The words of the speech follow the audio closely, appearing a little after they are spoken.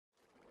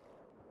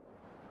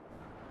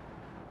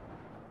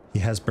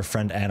has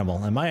befriend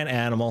animal. Am I an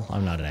animal?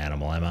 I'm not an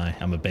animal, am I?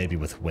 I'm a baby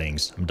with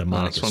wings. I'm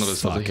demonic. It's one of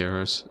his other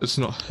heroes. It's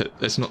not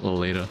the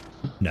leader.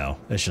 No,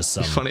 it's just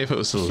some. It'd be funny if it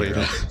was the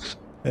leader.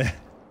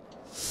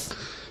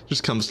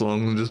 Just comes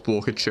along and just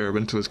walk a cherub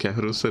into his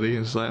capital city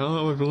and it's like,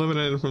 oh, we've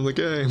eliminated him from the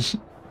game.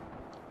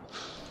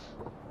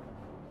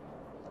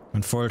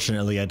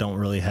 Unfortunately, I don't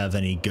really have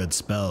any good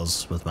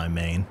spells with my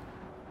main.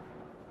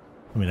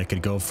 I mean, I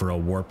could go for a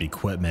warp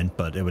equipment,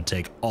 but it would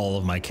take all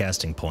of my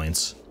casting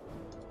points.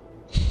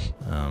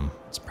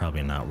 It's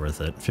probably not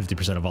worth it.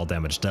 50% of all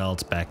damage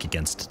dealt, back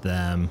against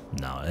them.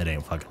 No, it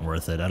ain't fucking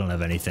worth it. I don't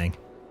have anything.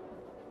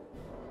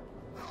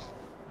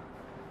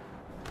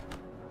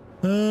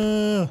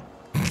 They're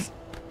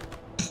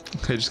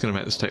just gonna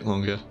make this take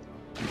longer.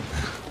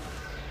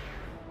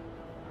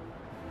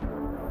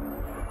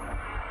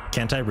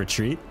 Can't I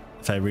retreat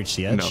if I reach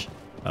the edge?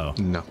 No.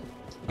 Oh. No.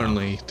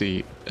 Only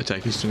the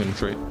attackers can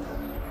retreat.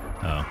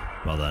 Oh,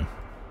 well then.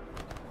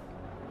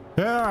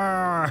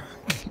 Ah!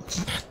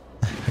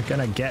 I'm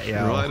gonna get you.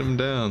 Ride him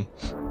down.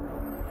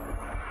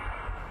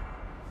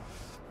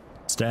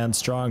 Stand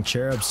strong,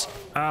 cherubs.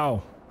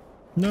 Ow.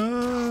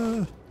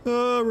 No.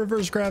 Oh,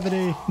 reverse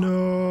gravity.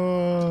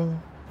 No.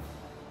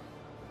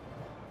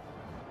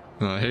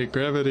 I hate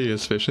gravity,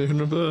 especially in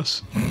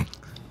reverse.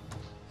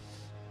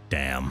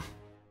 Damn.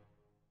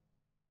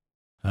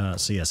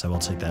 So yes, I will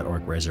take that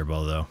orc razor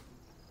bow though.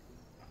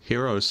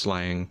 Hero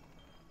slaying.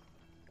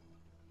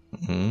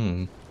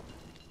 Not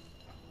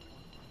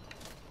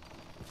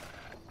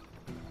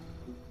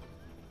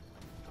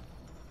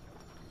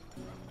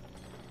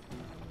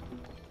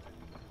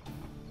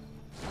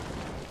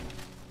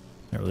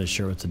really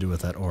sure what to do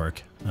with that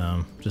orc.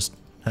 Just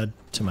head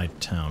to my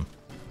town.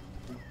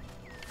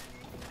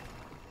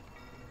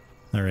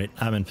 Alright,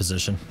 I'm in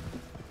position.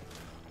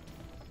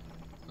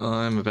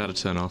 I'm about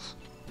to turn off.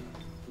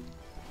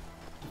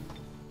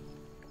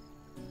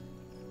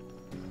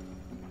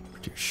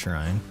 Do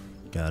shrine.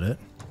 Got it.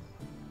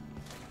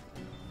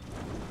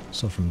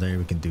 So from there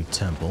we can do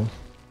temple.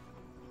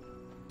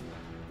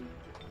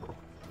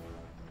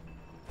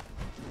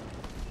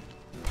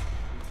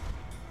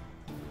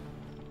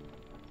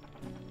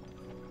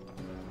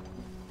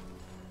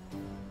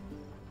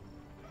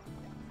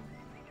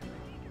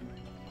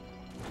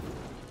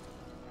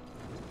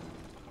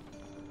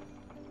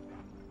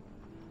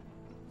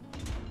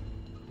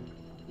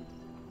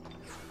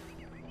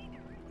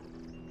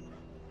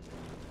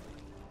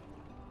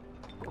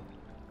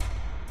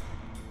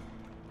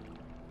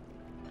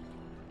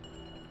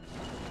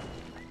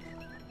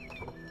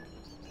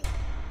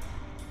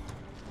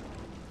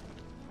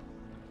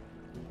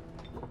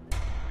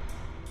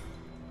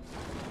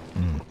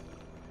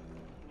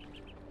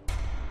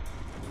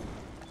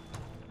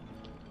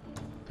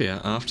 Yeah,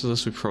 after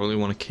this we probably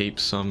want to keep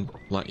some,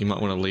 like you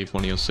might want to leave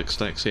one of your 6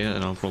 stacks here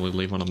and I'll probably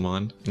leave one of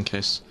mine in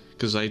case,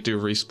 because they do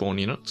respawn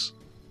units.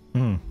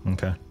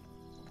 Okay.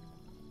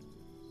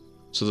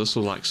 So this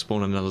will like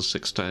spawn another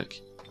 6 stack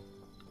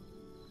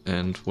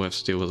and we'll have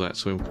to deal with that,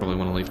 so we'll probably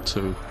want to leave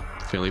 2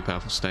 fairly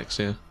powerful stacks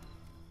here.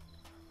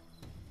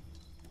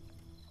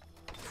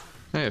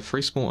 Hey, a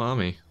free small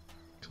army.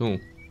 Cool.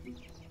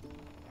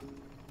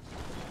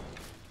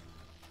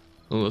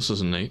 Oh, this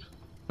is neat.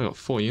 I got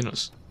 4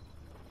 units.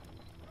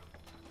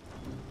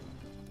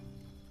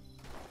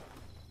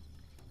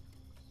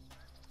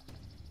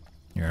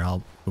 Here,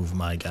 I'll move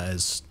my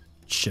guys,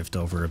 shift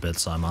over a bit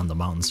so I'm on the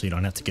mountain so you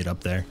don't have to get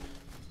up there.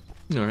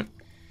 Alright.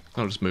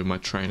 I'll just move my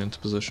train into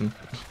position.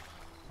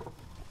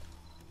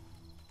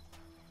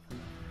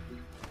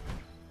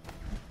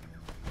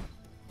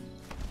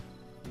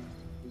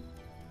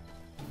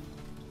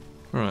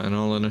 Alright, and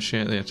I'll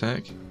initiate the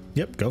attack.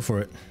 Yep, go for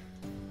it.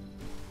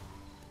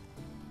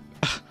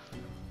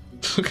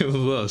 Look at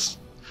this.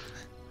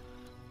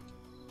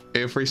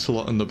 Every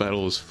slot in the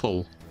battle is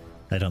full.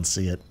 I don't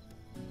see it.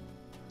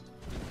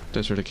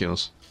 That's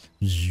ridiculous.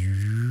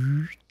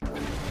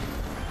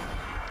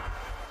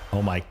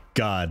 Oh my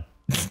god.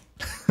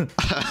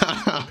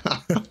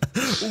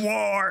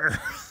 War!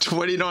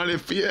 29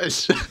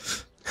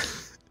 FPS!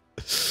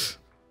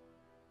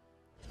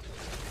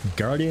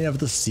 Guardian of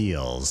the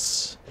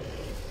Seals.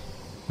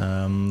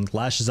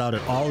 Lashes out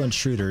at all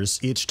intruders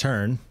each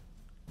turn.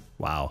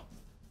 Wow.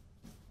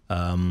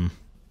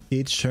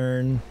 Each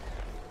turn,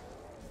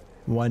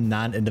 one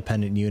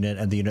non-independent unit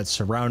and the units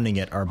surrounding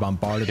it are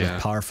bombarded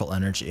with powerful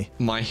energy.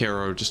 My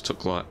hero just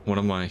took like, one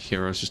of my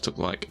heroes just took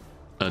like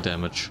a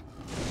damage.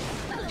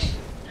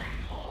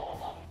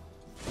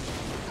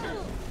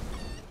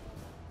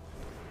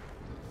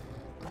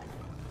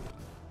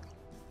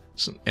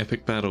 Some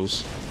epic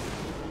battles.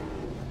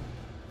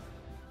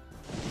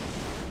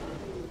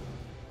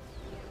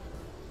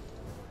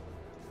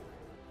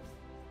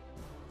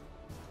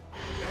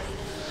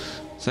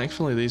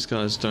 Thankfully these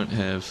guys don't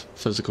have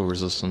physical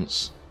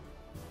resistance.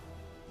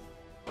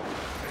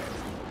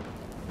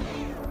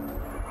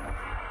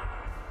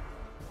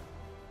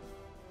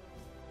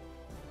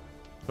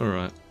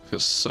 Alright, we've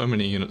got so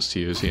many units to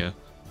use here.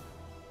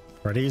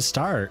 Where do you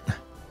start?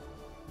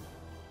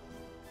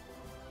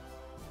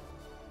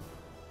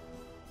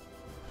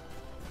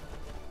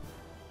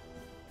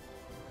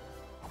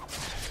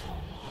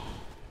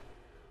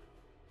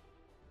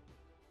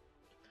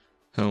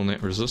 Oh,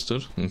 net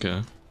resisted.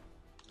 Okay.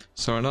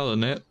 So another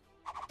net.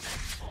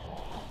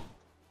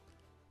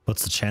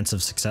 What's the chance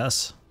of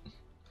success?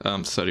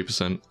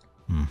 30%.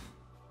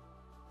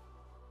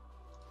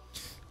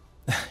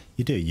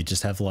 You do. You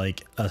just have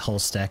like a whole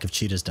stack of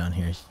cheetahs down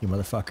here, you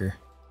motherfucker.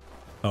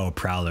 Oh,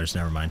 prowlers.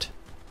 Never mind.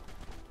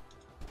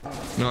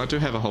 No, I do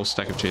have a whole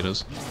stack of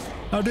cheetahs.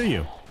 Oh, do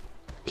you?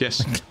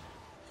 Yes.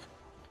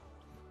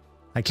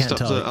 I can't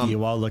tell.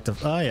 You all looked up.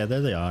 Oh, yeah,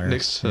 there they are.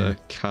 Next to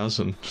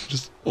cousin.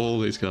 Just all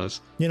these guys.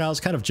 You know, I was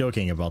kind of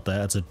joking about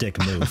that. It's a dick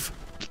move.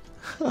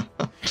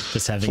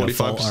 Just having 45%. A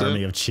full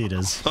army of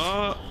cheetahs.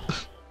 Ah!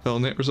 Hell,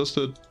 net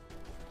resisted.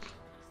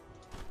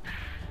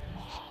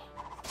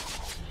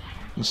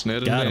 It's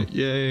net Got and net.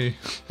 Yay.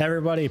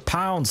 Everybody,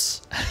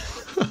 pounce!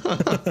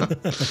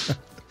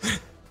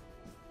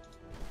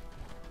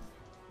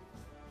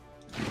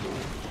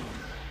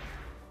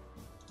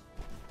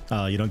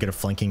 Oh, you don't get a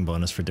flanking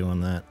bonus for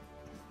doing that.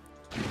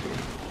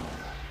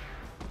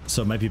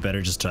 So it might be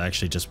better just to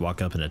actually just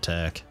walk up and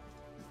attack.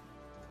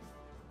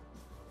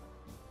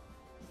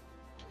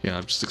 Yeah,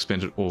 I've just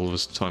expended all of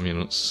his time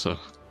units, so...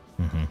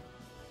 Mm-hmm.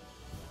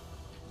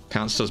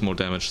 Pounce does more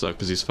damage though,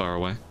 because he's far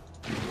away.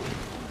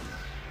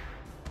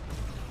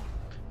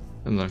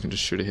 And then I can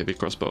just shoot a heavy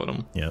crossbow at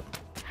him. Yep.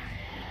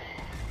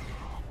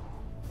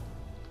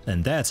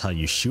 And that's how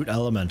you shoot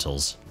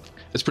elementals.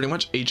 It's pretty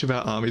much each of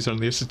our armies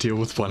only has to deal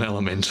with one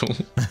elemental.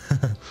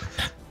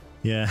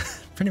 Yeah,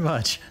 pretty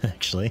much,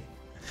 actually.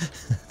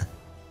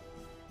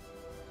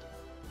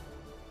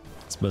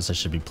 Suppose I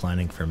should be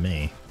planning for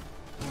me.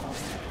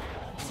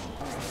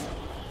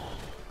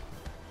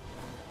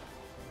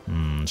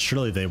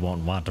 Surely they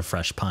won't want a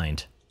fresh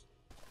pint.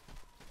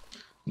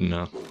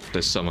 No,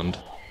 they're summoned.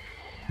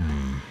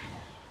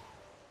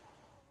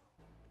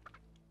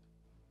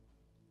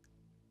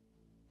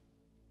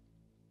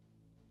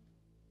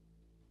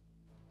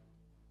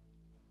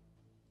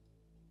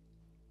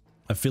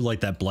 I feel like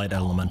that Blight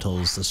Elemental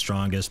is the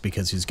strongest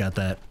because he's got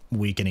that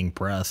weakening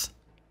breath.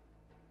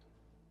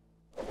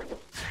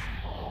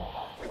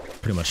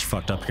 Pretty much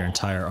fucked up your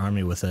entire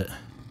army with it.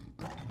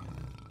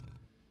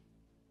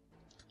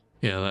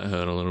 Yeah, that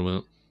hurt a little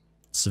bit.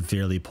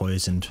 Severely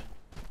poisoned.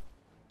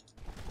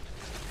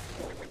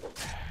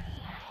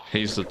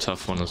 He's the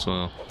tough one as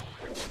well.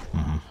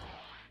 Mm-hmm.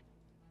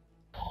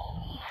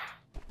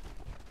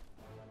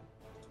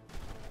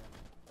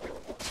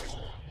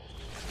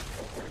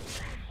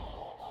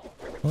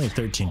 Only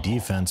 13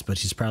 defense, but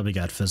he's probably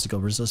got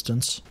physical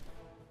resistance.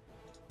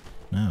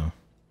 No.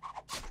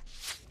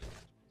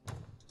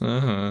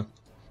 Uh-huh.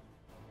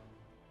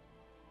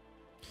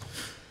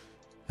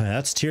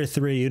 That's tier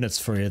 3 units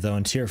for you, though,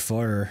 and tier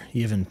 4 are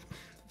even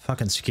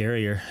fucking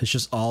scarier. It's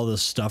just all the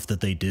stuff that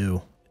they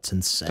do. It's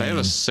insane. They have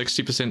a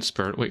 60%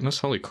 spirit weakness.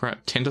 Holy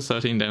crap. 10 to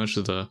 13 damage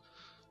to the...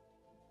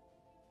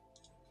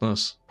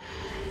 This.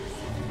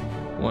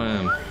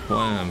 Wham.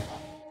 Wham.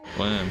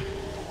 Wham.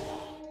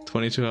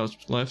 22 hours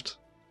left.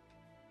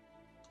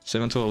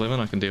 7 to 11,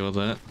 I can deal with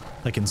that.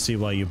 I can see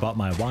why you bought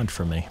my wand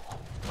from me.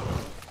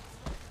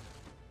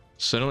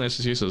 Certainly has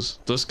its uses.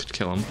 This could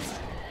kill him.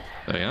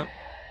 There you go.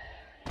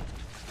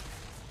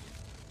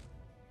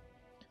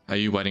 Are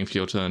you waiting for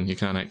your turn? You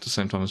can't act at the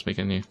same time as me,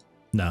 can you?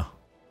 No.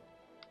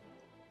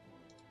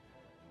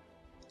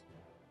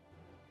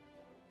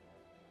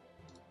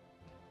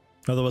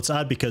 Although it's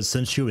odd because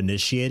since you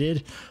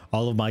initiated,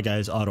 all of my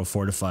guys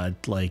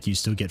auto-fortified. Like, you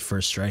still get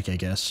first strike, I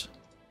guess.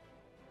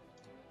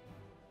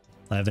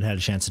 I haven't had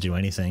a chance to do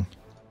anything.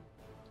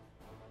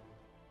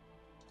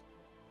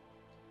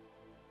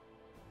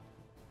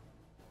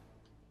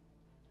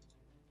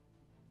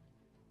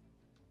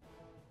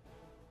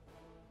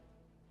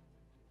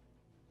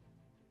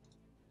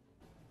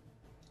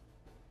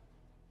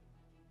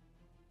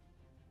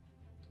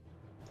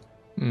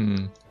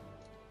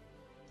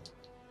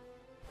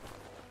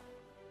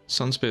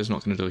 Sunspear's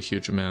not going to do a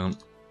huge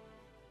amount.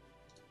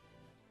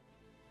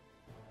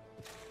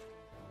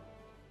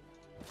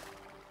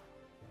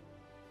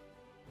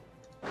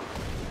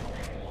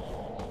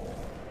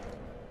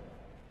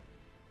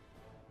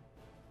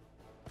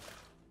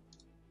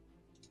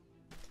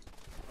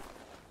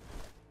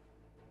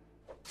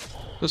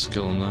 Let's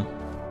kill him though.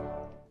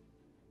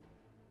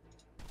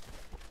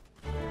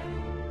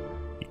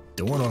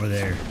 Doing over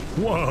there.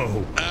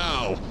 Whoa!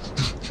 Ow!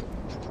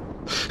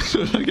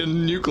 Like a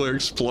nuclear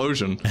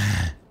explosion.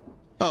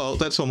 Oh,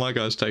 that's all my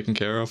guy's taken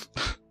care of.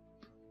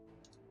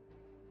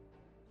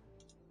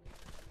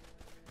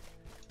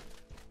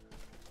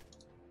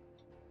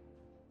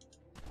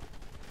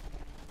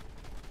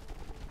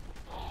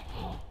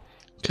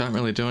 Can't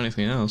really do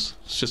anything else.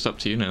 It's just up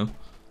to you now.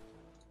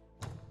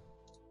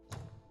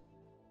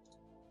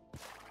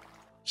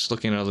 Just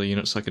looking at other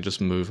units I could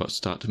just move,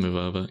 start to move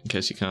over, in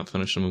case you can't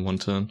finish them in one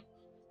turn.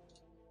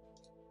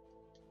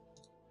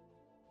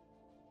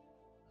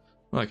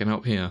 Well, I can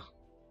help here.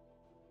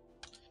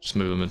 Just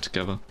move them in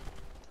together.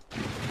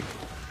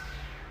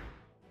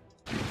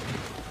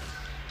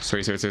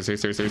 3, 3, 3, 3,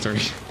 3, 3, 3.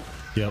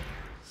 Yep.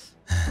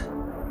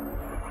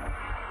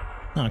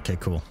 Okay,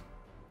 cool.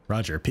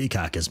 Roger,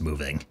 Peacock is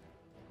moving.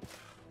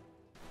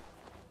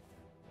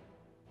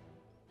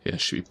 Yeah,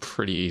 it should be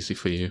pretty easy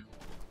for you.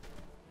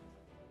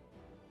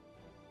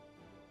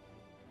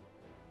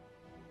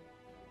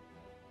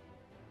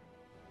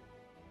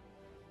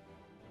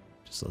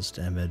 Just less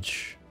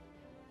damage.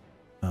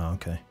 Oh,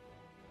 okay.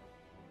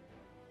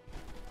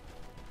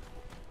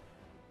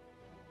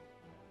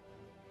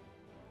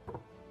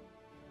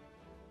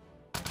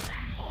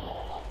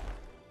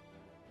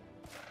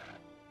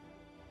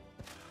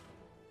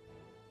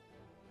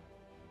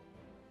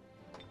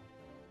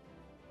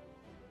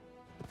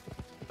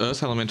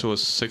 Earth Elemental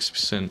has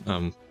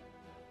 6%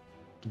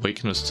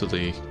 weakness to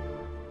the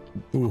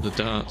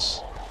darts.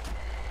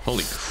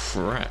 Holy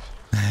crap.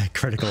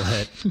 Critical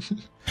hit.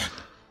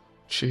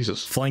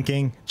 Jesus.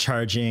 Flanking,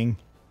 charging,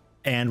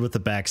 and with the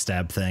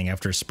backstab thing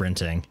after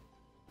sprinting.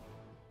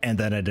 And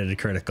then I did a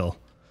critical.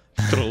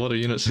 Got a lot of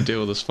units to deal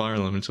with this fire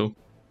elemental.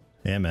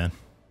 Yeah, man.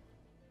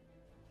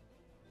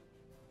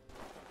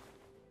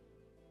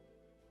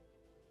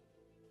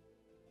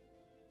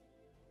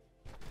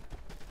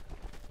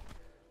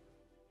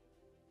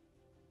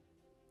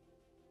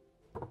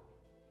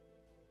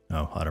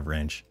 Oh, out of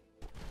range.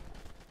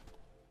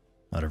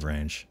 Out of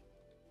range.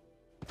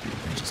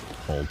 Just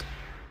hold.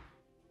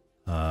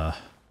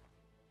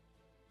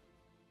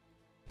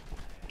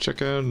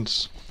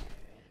 Chickens.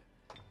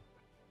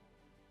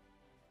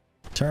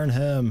 Turn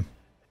him.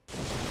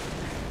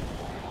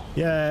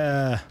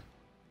 Yeah.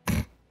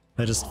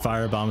 I just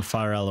firebombed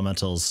fire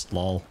elementals.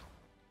 Lol.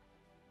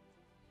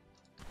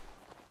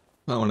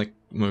 I want to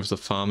move the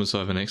farmers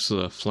over next to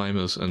the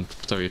flamers and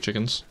throw your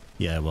chickens.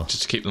 Yeah, well.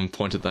 Just to keep them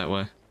pointed that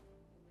way.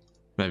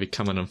 Maybe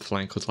come in and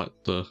flank with like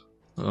the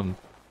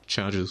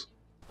charges.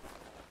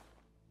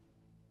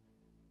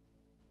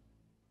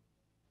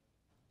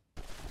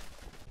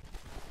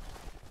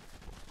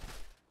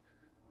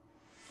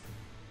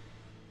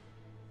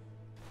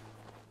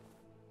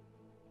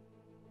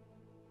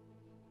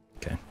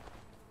 Okay.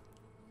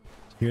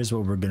 Here's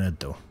what we're gonna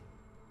do.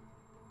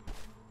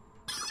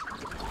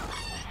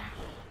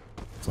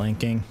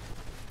 Flanking.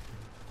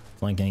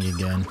 Flanking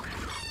again.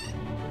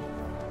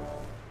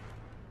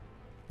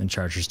 And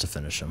chargers to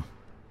finish him.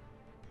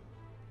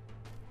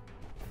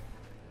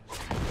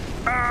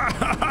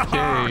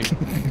 Yay!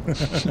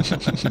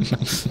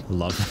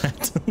 Love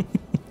that.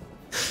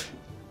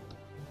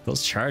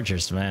 Those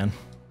chargers, man.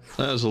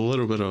 That was a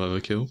little bit of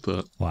overkill,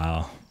 but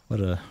Wow.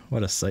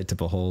 What a sight to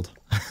behold.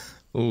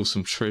 oh,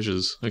 some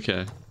treasures.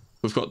 Okay.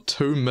 We've got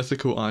 2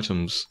 mythical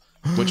items.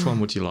 Which one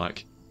would you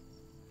like?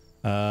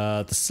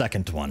 The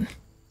second one.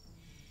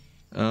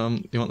 You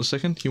want the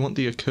second? You want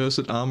the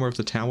accursed armor of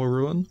the Tower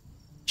Ruin?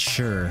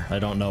 Sure. I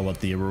don't know what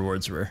the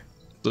rewards were.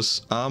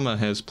 This armor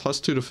has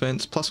 +2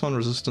 defense, +1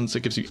 resistance. It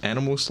gives you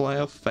Animal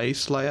Slayer,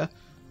 Phase Slayer,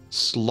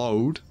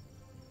 slowed.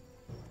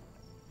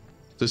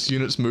 This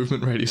unit's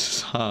movement radius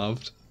is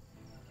halved.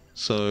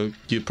 So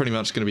you're pretty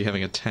much going to be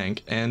having a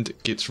tank, and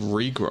it gets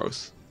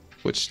regrowth,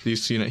 which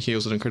this unit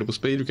heals at incredible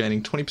speed,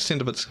 regaining 20%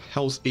 of its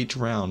health each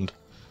round.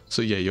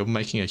 So yeah, you're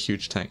making a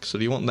huge tank. So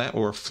do you want that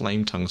or a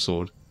Flame Tongue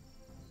Sword?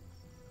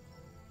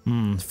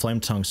 Flame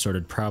Tongue Sword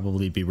would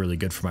probably be really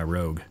good for my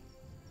rogue.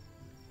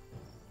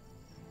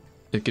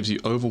 It gives you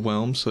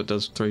Overwhelm, so it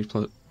does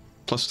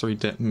plus 3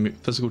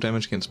 physical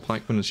damage against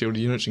pikemen and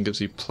shielded units, and gives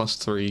you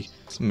 +3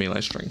 melee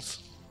strength.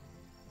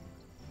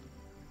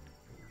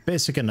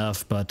 Basic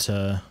enough, but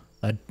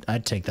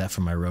I'd take that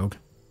for my rogue.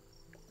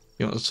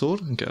 You want the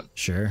sword? Okay.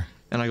 Sure.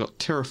 And I got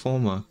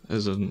Terraformer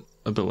as an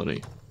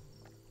ability.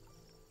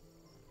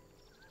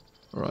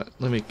 Alright,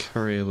 let me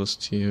courier this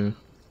to you.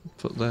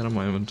 Put that in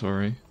my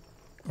inventory.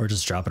 Or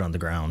just drop it on the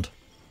ground.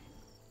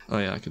 Oh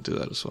yeah, I could do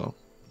that as well.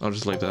 I'll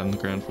just leave that on the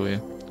ground for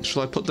you.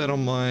 Shall I put that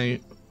on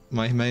my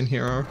main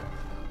hero?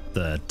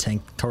 The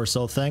tank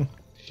torso thing?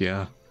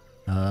 Yeah.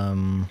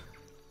 Well,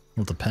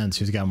 it depends.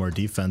 Who's got more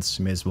defense?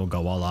 You may as well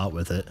go all out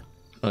with it.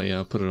 Oh yeah,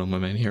 I'll put it on my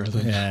main hero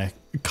then. Yeah,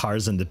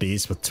 Cars and the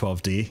Beast with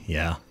 12D.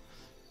 Yeah.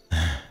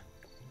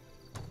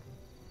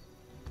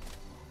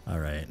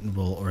 Alright,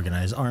 we'll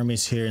organize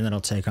armies here, and then I'll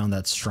take on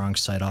that strong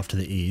side off to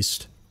the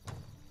east.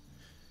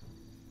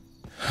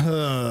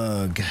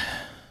 Hug.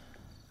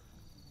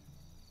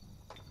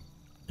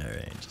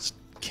 Alright, just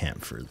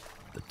camp for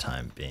the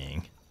time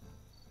being.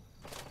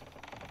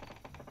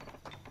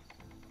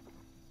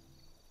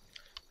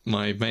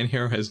 My main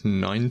hero has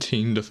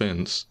 19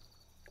 defense.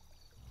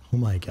 Oh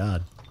my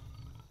god.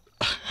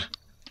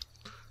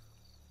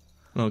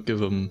 I'll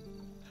give him,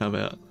 how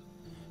about,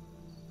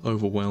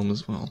 Overwhelm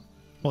as well.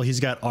 Well, he's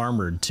got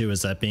armored too.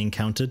 Is that being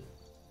counted?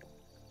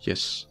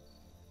 Yes.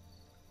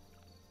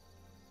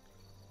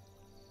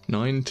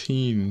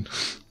 19.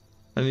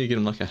 I need to get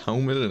him like a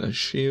helmet and a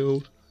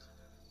shield.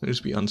 He'll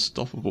just be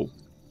unstoppable.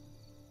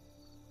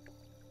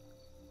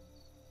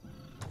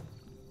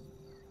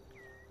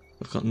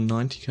 I've got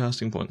 90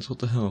 casting points. What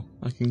the hell?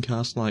 I can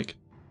cast like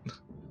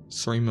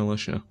 3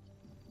 militia.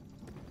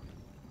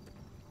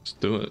 Let's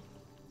do it.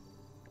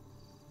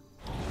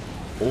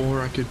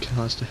 Or I could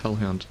cast a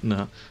hellhound.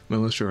 Nah,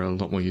 militia are a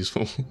lot more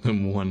useful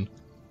than 1.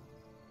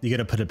 You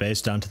gonna put a base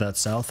down to that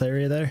south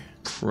area there?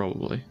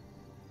 Probably.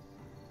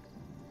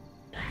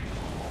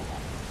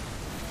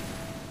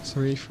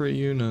 3 free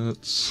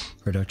units.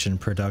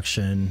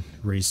 Production,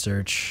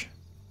 research.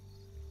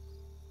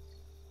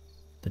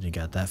 Then you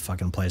got that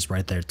fucking place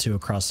right there too,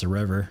 across the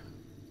river.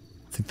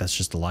 I think that's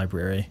just a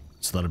library,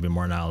 so that'll be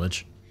more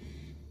knowledge.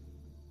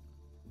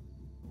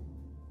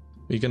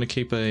 Are you going to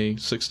keep a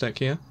 6 stack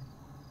here?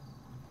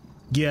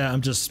 Yeah,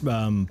 I'm just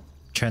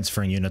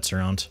transferring units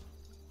around.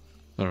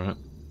 Alright.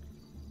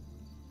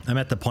 I'm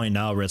at the point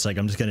now where it's like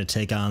I'm just going to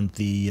take on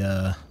the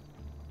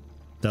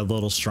that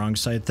little strong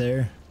site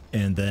there,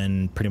 and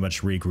then pretty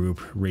much regroup,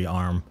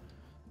 rearm,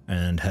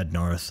 and head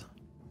north.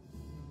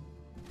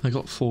 I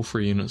got 4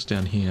 free units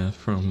down here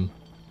from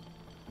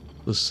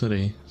the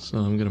city, so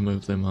I'm going to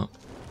move them up.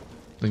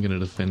 They're going to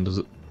defend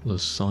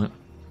this site.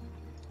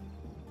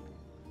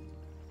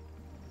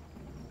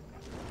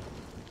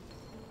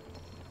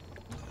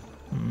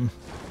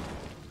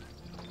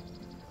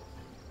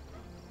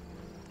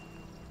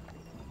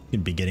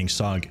 You'd be getting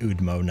Sog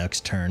Udmo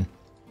next turn.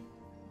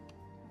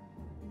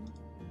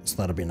 So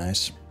that'll be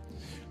nice.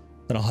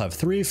 Then I'll have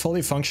 3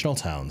 fully functional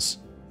towns.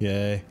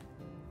 Yay.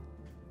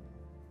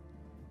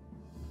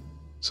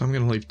 So I'm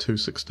going to leave 2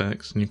 6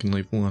 stacks, and you can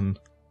leave 1.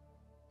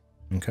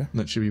 Okay.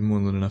 That should be more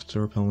than enough to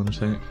repel an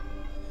attack.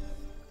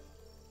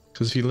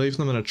 Because if you leave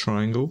them in a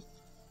triangle,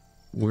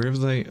 wherever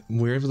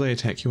they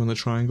attack you in the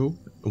triangle,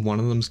 one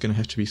of them's going to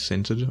have to be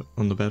centered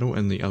on the battle,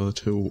 and the other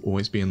 2 will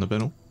always be in the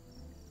battle.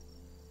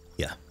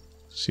 Yeah.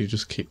 So you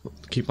just keep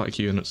like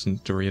units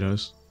and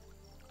Doritos.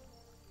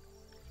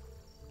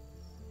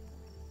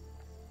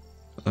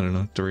 I don't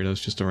know,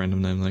 Doritos just a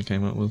random name they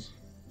came up with.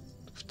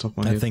 Off the top of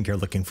my head. I think you're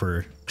looking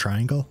for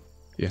triangle?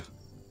 Yeah.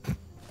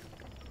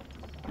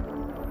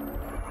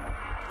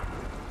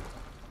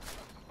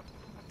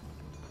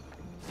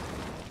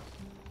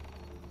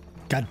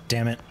 God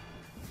damn it.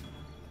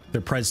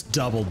 Their price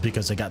doubled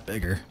because they got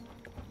bigger.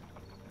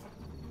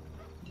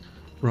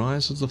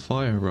 Rise of the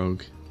Fire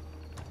Rogue.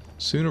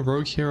 Soon a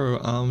rogue hero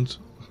armed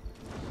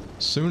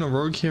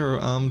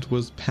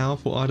with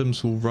powerful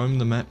items will roam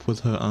the map with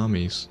her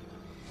armies.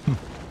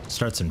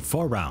 Starts in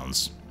 4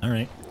 rounds.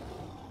 Alright.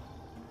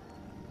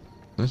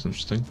 That's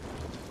interesting.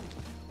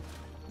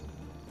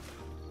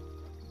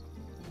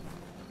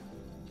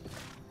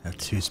 I have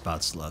 2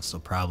 spots left, so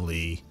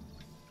probably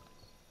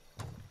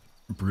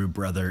Brew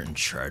Brother and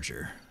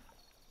Charger.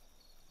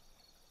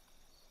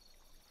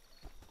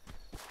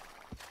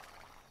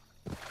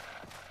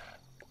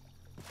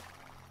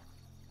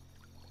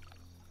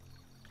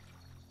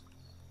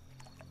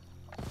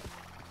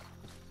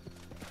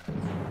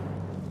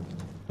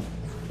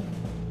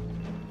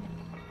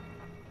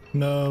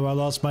 No, I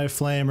lost my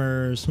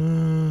flamers.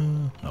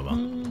 Oh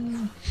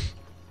well.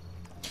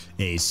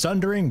 A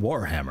Sundering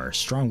Warhammer,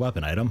 strong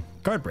weapon item,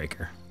 guard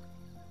breaker.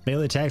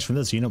 Melee attacks from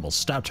this unit will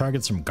stop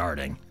targets from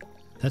guarding.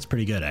 That's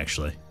pretty good,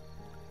 actually.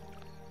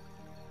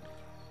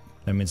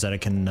 That means that I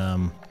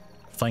can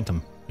flank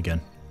them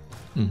again.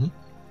 Mm-hmm.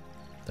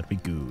 That'd be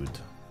good.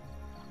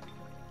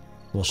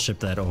 We'll ship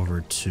that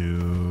over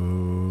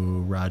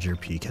to Roger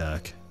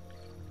Peacock.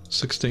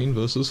 16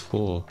 versus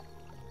 4.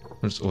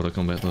 Let's auto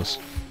combat this.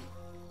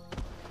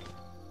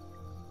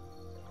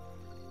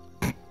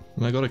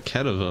 And I got a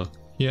cadaver.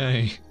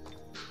 Yay.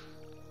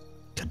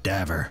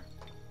 Cadaver.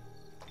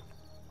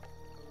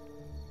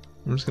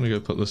 I'm just gonna go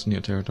put this in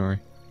your territory.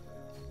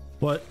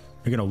 What?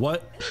 You're gonna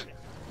what?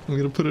 I'm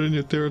gonna put it in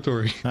your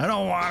territory. I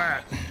don't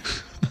want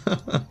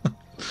it.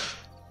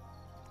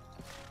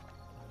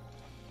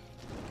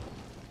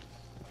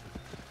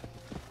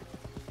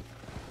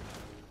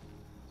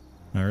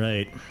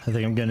 Alright, I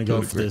think I'm gonna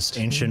go for this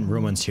ancient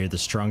ruins here, the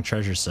strong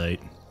treasure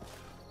site.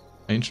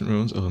 Ancient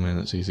ruins? Oh man,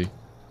 that's easy.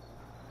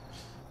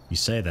 You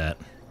say that.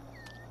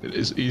 It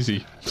is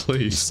easy.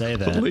 Please. You say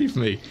that. Believe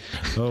me.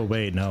 Oh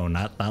wait, no,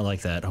 not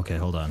like that. Okay,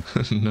 hold on.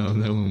 No,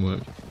 that won't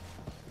work.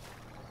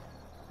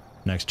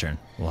 Next turn.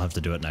 We'll have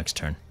to do it next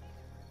turn.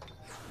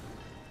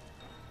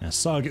 Yeah,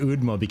 Sog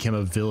Udmo became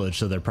a village,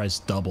 so their price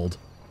doubled.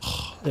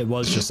 It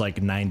was just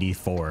like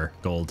 94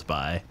 gold to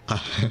buy.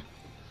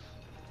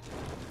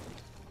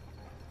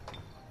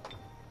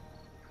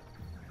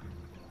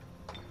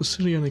 The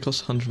city only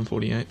costs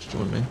 148 to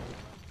join me.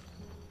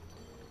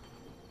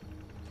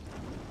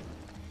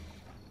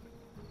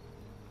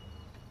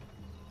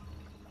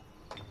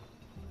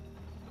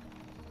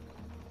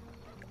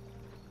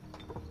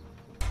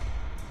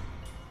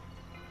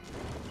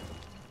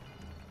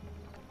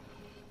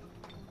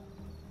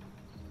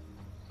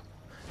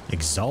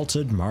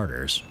 Exalted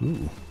Martyrs.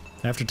 Ooh.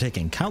 After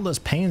taking countless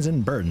pains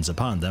and burdens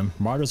upon them,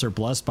 martyrs are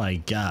blessed by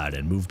God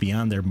and move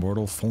beyond their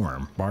mortal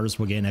form. Martyrs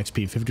will gain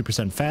XP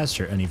 50%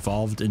 faster and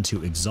evolved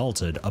into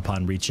Exalted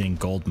upon reaching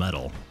gold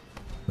medal,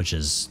 which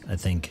is, I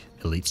think,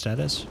 elite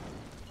status?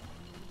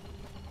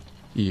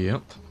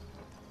 Yep.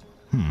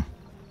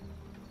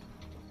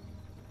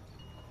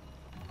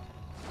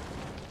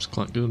 It's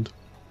quite good.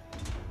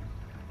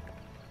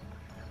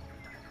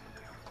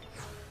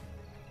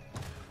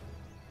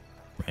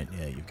 Right,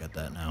 yeah, you've got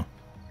that now.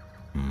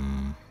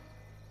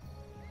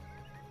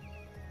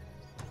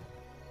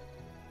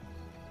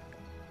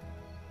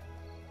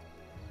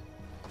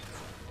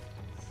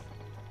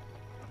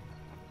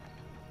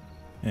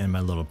 And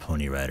my little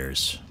pony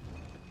riders.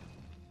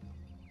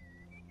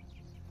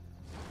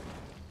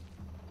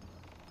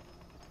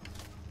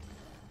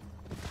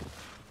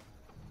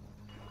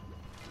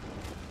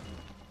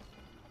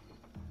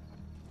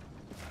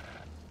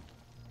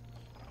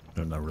 I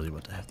don't know really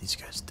what to have these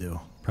guys do.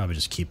 Probably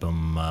just keep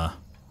them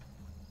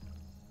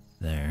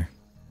there.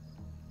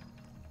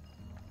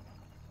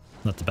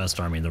 Not the best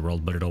army in the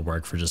world, but it'll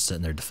work for just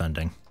sitting there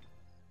defending.